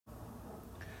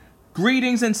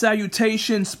Greetings and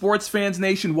salutations, sports fans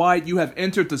nationwide. You have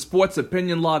entered the Sports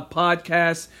Opinion Log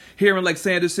podcast here in Lex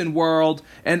Anderson World,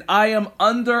 and I am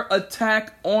under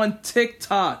attack on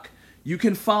TikTok. You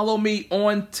can follow me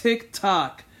on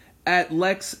TikTok at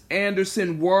Lex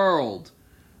Anderson World.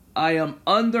 I am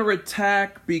under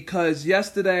attack because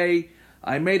yesterday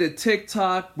I made a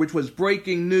TikTok which was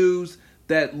breaking news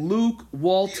that Luke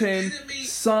Walton,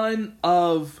 son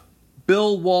of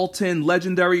Bill Walton,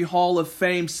 legendary Hall of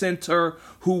Fame center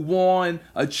who won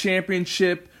a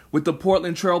championship with the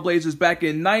Portland Trailblazers back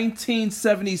in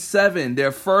 1977,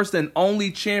 their first and only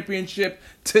championship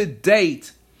to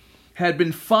date, had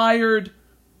been fired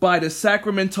by the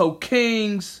Sacramento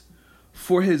Kings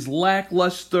for his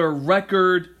lackluster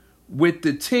record with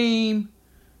the team.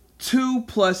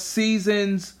 2+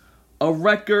 seasons, a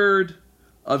record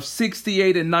of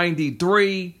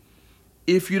 68-93.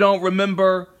 If you don't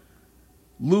remember,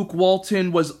 Luke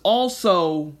Walton was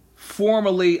also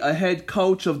formerly a head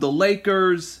coach of the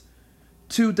Lakers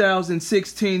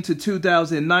 2016 to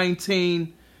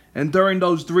 2019, and during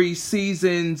those 3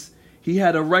 seasons, he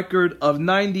had a record of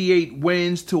 98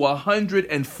 wins to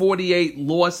 148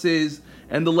 losses,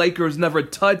 and the Lakers never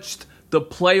touched the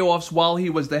playoffs while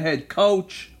he was the head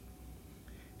coach.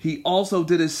 He also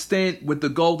did a stint with the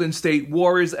Golden State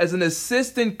Warriors as an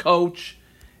assistant coach,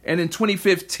 and in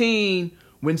 2015,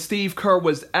 when Steve Kerr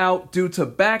was out due to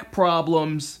back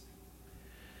problems,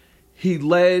 he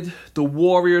led the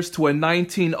Warriors to a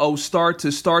 19-0 start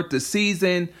to start the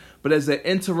season, but as an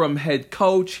interim head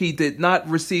coach, he did not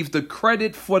receive the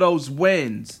credit for those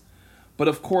wins. But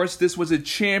of course, this was a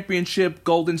championship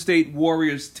Golden State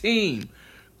Warriors team.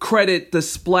 Credit the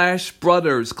Splash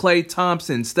Brothers, Klay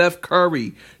Thompson, Steph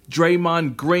Curry,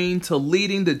 Draymond Green, to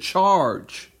leading the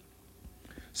charge.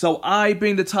 So I,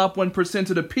 being the top 1%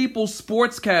 of the People's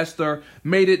Sportscaster,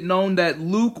 made it known that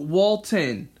Luke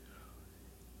Walton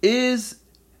is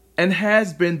and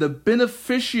has been the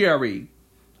beneficiary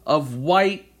of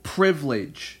white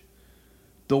privilege.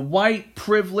 The white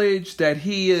privilege that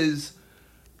he is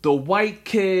the white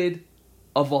kid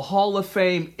of a Hall of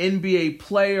Fame NBA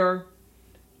player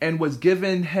and was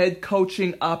given head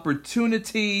coaching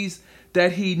opportunities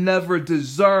that he never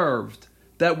deserved,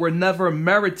 that were never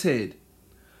merited.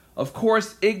 Of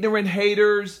course, ignorant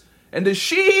haters and the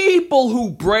sheeple who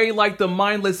bray like the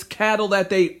mindless cattle that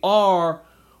they are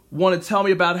want to tell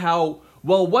me about how,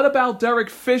 well, what about Derek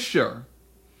Fisher?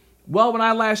 Well, when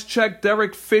I last checked,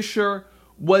 Derek Fisher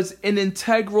was an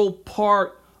integral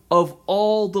part of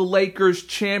all the Lakers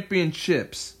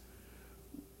championships.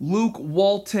 Luke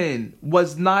Walton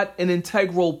was not an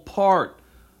integral part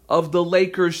of the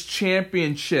Lakers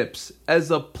championships as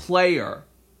a player.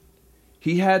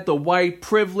 He had the white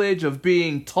privilege of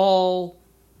being tall.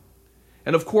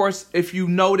 And of course, if you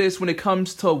notice, when it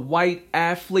comes to white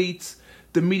athletes,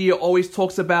 the media always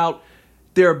talks about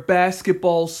their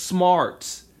basketball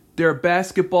smarts, their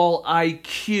basketball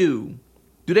IQ.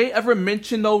 Do they ever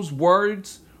mention those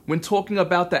words when talking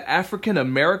about the African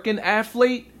American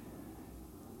athlete?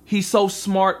 He's so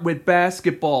smart with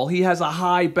basketball. He has a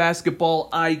high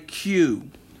basketball IQ.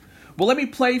 Well, let me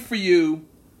play for you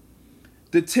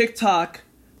the TikTok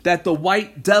that the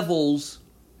White Devils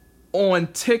on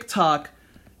TikTok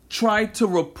tried to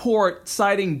report,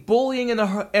 citing bullying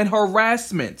and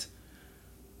harassment.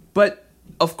 But,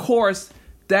 of course,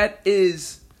 that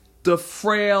is the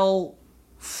fragile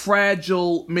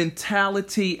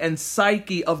mentality and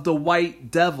psyche of the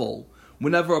White Devil.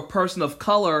 Whenever a person of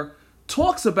color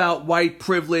talks about white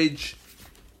privilege,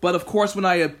 but of course when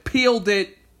I appealed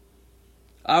it,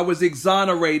 I was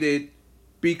exonerated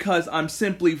because I'm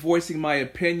simply voicing my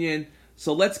opinion.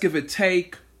 So let's give a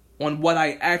take on what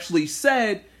I actually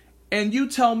said, and you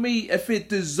tell me if it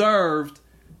deserved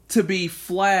to be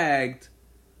flagged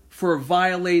for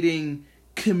violating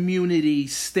community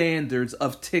standards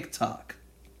of TikTok.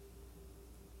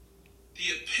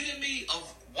 The epitome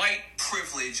of white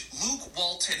privilege, Luke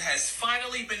Walton has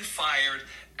finally been fired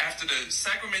after the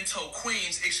Sacramento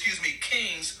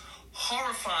Kings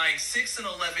horrifying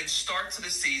 6-11 start to the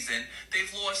season.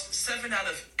 They've lost 7 out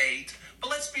of 8. But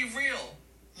let's be real.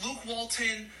 Luke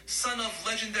Walton, son of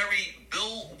legendary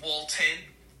Bill Walton,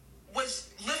 was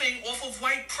living off of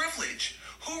white privilege.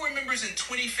 Who remembers in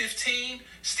 2015,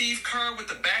 Steve Kerr with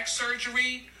the back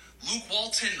surgery? Luke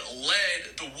Walton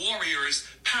led the Warriors,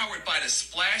 powered by the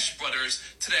Splash Brothers,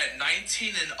 to that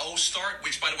 19-0 start,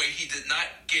 which, by the way, he did not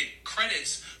get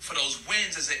credits for those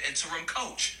wins as an interim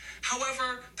coach.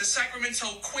 However, the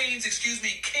Sacramento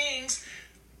Kings,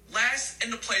 last in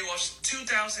the playoffs,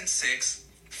 2006,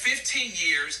 15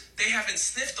 years, they haven't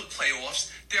sniffed the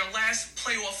playoffs. Their last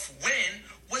playoff win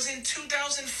was in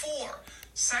 2004.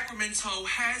 Sacramento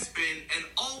has been and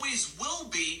always will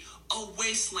be a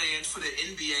wasteland for the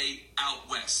NBA out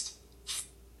west.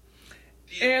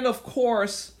 And of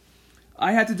course,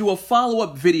 I had to do a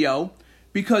follow-up video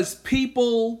because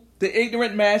people, the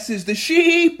ignorant masses, the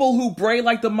sheeple who bray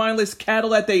like the mindless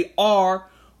cattle that they are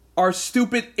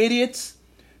stupid idiots.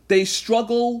 They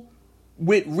struggle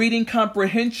with reading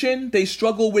comprehension. They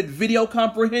struggle with video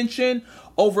comprehension.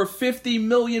 Over 50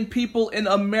 million people in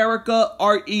America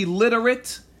are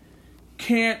illiterate,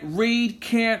 can't read,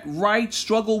 can't write,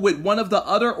 struggle with one of the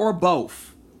other or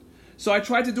both. So I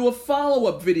tried to do a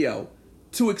follow-up video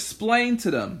to explain to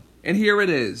them, and here it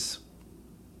is.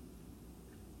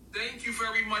 Thank you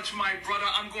very much, my brother.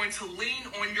 I'm going to lean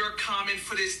on your comment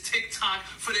for this TikTok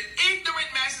for the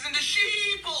ignorant masses and the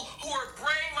sheeple who are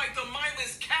braying like the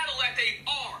mindless cattle that they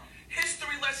are.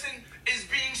 History lesson is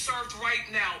being served right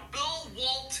now. Bill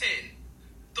Walton,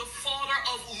 the father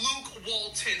of Luke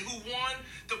Walton, who won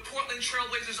the Portland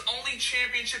Trailblazers' only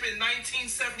championship in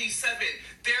 1977.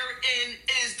 Therein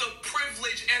is the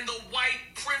privilege and the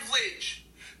white privilege.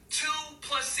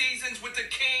 2+ seasons with the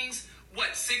Kings,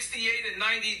 68 and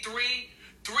 93?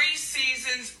 3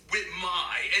 seasons with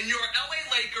and your LA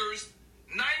Lakers,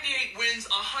 98 wins,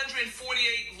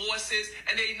 148 losses,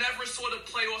 and they never saw the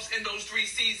playoffs in those 3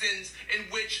 seasons in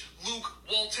which Luke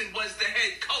Walton was the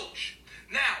head coach.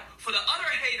 Now, for the other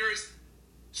haters,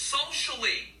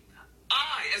 socially,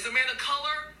 I, as a man of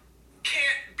color,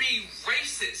 can't be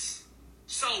racist.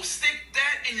 So stick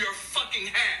that in your fucking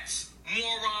hats,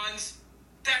 morons.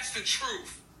 That's the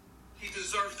truth. He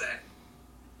deserved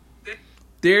that.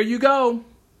 There you go.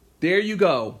 There you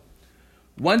go.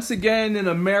 Once again, in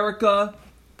America,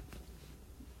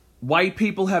 white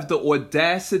people have the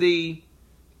audacity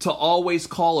to always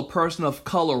call a person of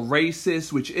color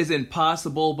racist, which isn't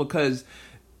possible because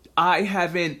I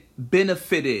haven't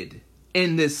benefited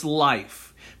in this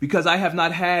life, because I have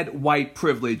not had white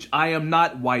privilege. I am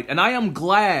not white, and I am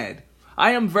glad.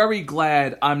 I am very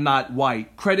glad I'm not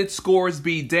white. Credit scores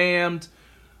be damned.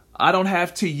 I don't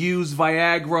have to use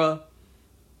Viagra.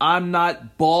 I'm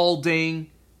not balding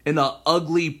in an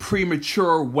ugly,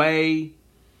 premature way.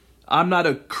 I'm not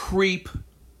a creep.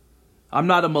 I'm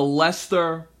not a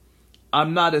molester.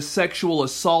 I'm not a sexual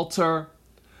assaulter.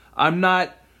 I'm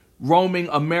not roaming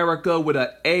America with an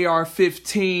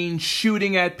AR-15,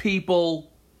 shooting at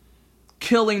people,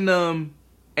 killing them,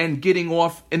 and getting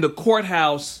off in the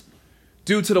courthouse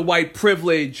due to the white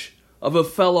privilege of a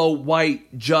fellow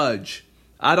white judge.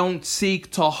 I don't seek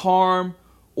to harm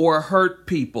or hurt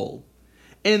people.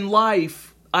 In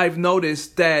life, I've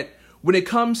noticed that when it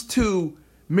comes to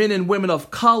men and women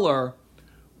of color,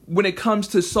 when it comes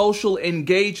to social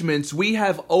engagements, we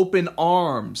have open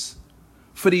arms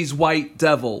for these white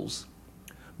devils.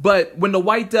 But when the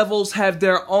white devils have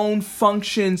their own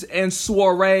functions and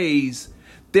soirees,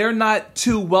 they're not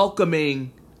too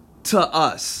welcoming to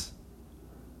us.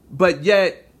 But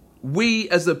yet, we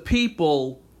as a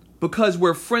people, because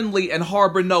we're friendly and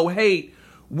harbor no hate,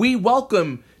 we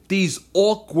welcome these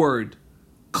awkward,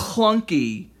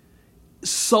 clunky,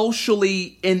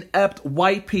 socially inept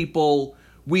white people.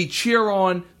 We cheer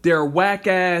on their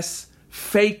whack-ass,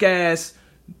 fake-ass,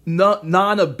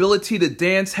 non-ability to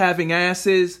dance having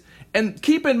asses. And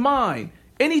keep in mind,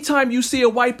 anytime you see a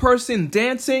white person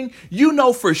dancing, you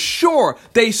know for sure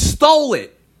they stole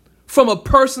it from a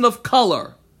person of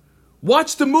color.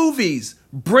 Watch the movies.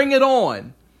 Bring It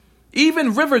On.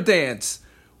 Even Riverdance.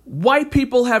 White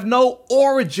people have no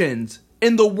origins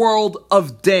in the world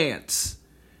of dance.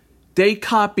 They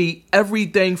copy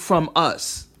everything from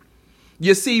us.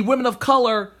 You see, women of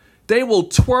color, they will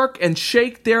twerk and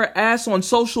shake their ass on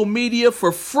social media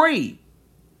for free.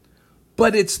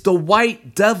 But it's the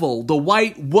white devil, the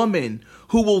white woman,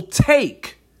 who will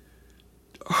take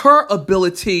her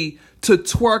ability to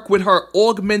twerk with her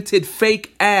augmented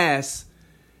fake ass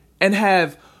and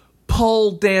have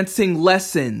pole dancing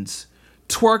lessons,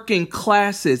 twerking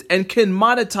classes, and can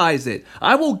monetize it.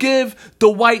 I will give the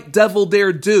white devil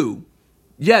their due.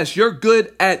 Yes, you're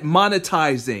good at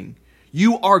monetizing.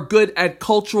 You are good at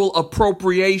cultural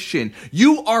appropriation.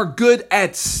 You are good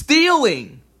at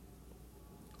stealing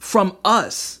from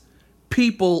us,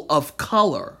 people of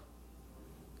color.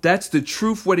 That's the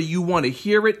truth, whether you want to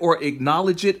hear it or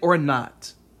acknowledge it or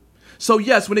not. So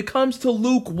yes, when it comes to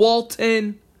Luke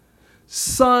Walton,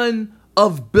 son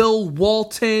of Bill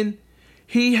Walton,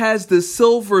 he has the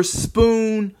silver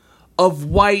spoon of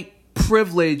white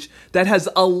privilege that has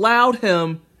allowed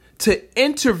him to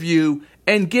interview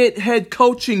and get head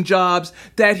coaching jobs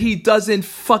that he doesn't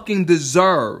fucking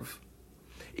deserve.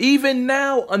 Even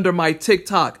now, under my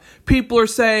TikTok, people are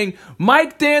saying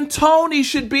Mike D'Antoni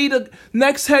should be the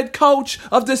next head coach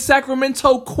of the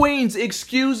Sacramento Queens.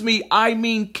 Excuse me, I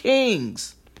mean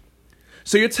Kings.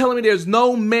 So you're telling me there's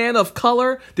no man of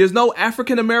color, there's no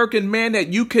African-American man that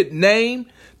you could name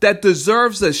that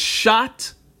deserves a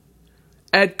shot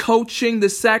at coaching the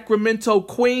Sacramento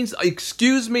Queens?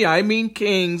 Excuse me, I mean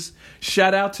Kings.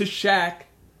 Shout out to Shaq,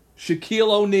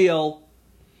 Shaquille O'Neal.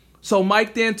 So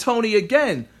Mike D'Antoni,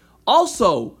 again,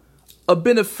 also a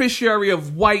beneficiary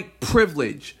of white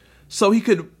privilege. So he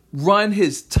could run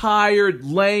his tired,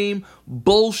 lame,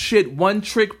 bullshit,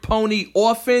 one-trick pony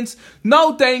offense.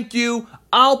 No, thank you.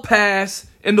 I'll pass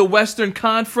in the Western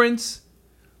Conference.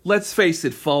 Let's face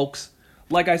it, folks.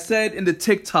 Like I said in the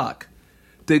TikTok,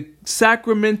 the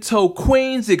Sacramento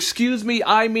Queens, excuse me,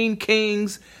 I mean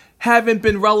Kings, haven't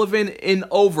been relevant in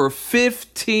over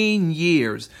 15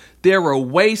 years. They're a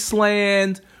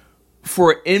wasteland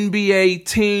for NBA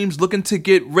teams looking to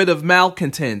get rid of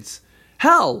malcontents.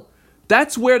 Hell,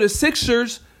 that's where the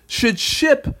Sixers should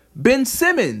ship Ben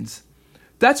Simmons.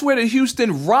 That's where the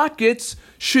Houston Rockets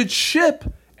should ship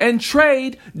and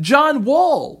trade John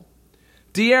Wall.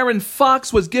 De'Aaron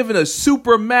Fox was given a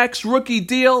Supermax rookie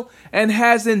deal and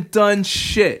hasn't done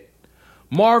shit.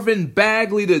 Marvin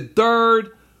Bagley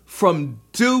III from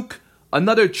Duke,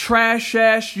 another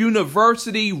trash-ass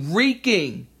university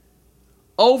reeking,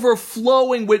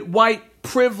 overflowing with white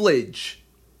privilege.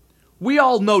 We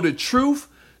all know the truth.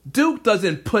 Duke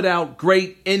doesn't put out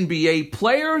great NBA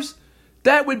players.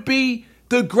 That would be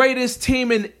the greatest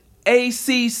team in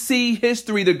ACC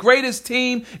history, the greatest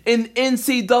team in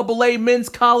NCAA men's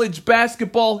college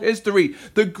basketball history,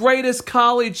 the greatest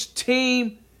college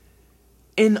team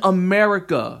in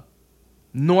America.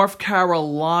 North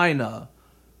Carolina,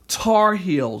 Tar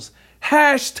Heels,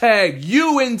 hashtag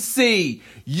UNC,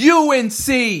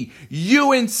 UNC,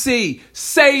 UNC.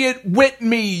 Say it with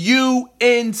me,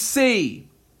 UNC.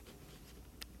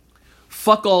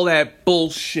 Fuck all that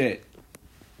bullshit.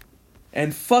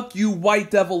 And fuck you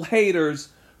white devil haters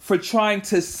for trying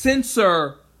to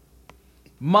censor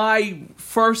my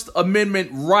First Amendment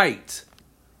right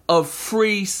of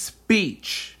free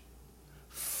speech.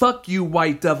 Fuck you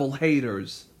white devil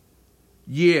haters.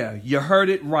 Yeah, you heard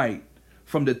it right.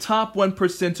 From the top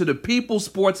 1% to the People's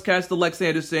Sportscaster Lex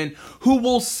Anderson, who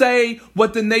will say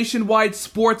what the nationwide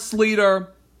sports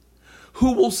leader,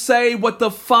 who will say what the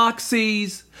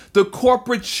Foxies, the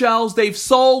corporate shells, they've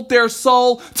sold their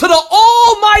soul to the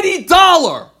almighty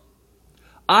dollar.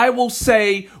 I will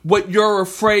say what you're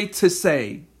afraid to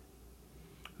say.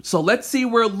 So let's see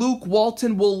where Luke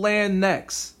Walton will land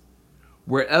next.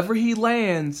 Wherever he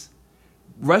lands,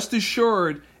 rest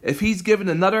assured, if he's given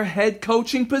another head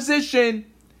coaching position,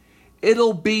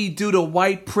 it'll be due to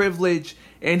white privilege,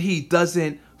 and he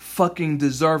doesn't fucking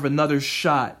deserve another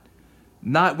shot.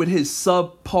 Not with his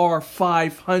subpar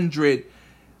 500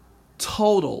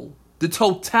 total. The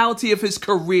totality of his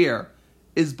career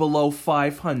is below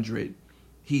 500.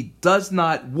 He does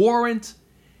not warrant,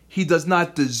 he does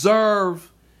not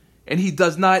deserve, and he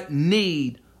does not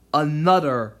need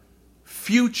another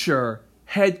future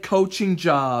head coaching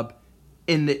job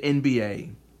in the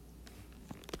NBA.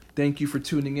 Thank you for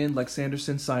tuning in. Lex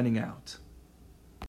Anderson signing out.